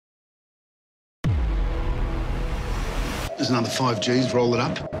There's another 5 Gs, roll it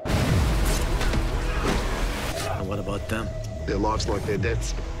up. And what about them? Their lives like their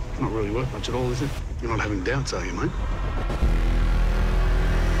deaths. Not really worth much at all, is it? You're not having doubts, are you, mate?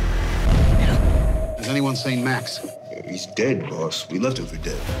 Has anyone seen Maxx? He's dead, boss. We left him for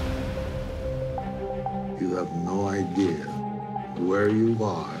dead. You have no idea where you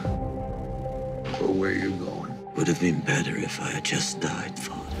are or where you're going. Would have been better if I had just died,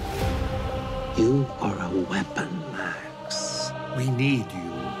 Father. You are a weapon, Maxx. We need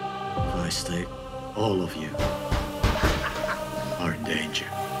you. If I stay, all of you are in danger.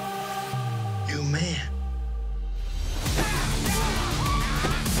 You man.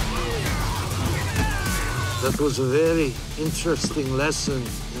 That was a very interesting lesson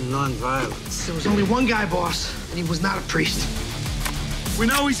in nonviolence. There was only one guy, boss, and he was not a priest. We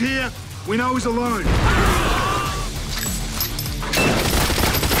know he's here. We know he's alone.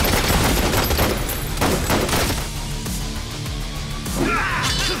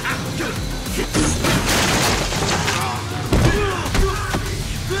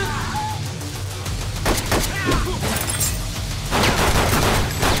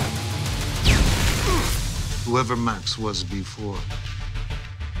 Whoever Maxx was before.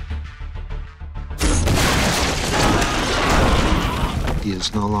 He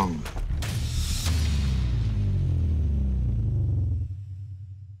is no longer.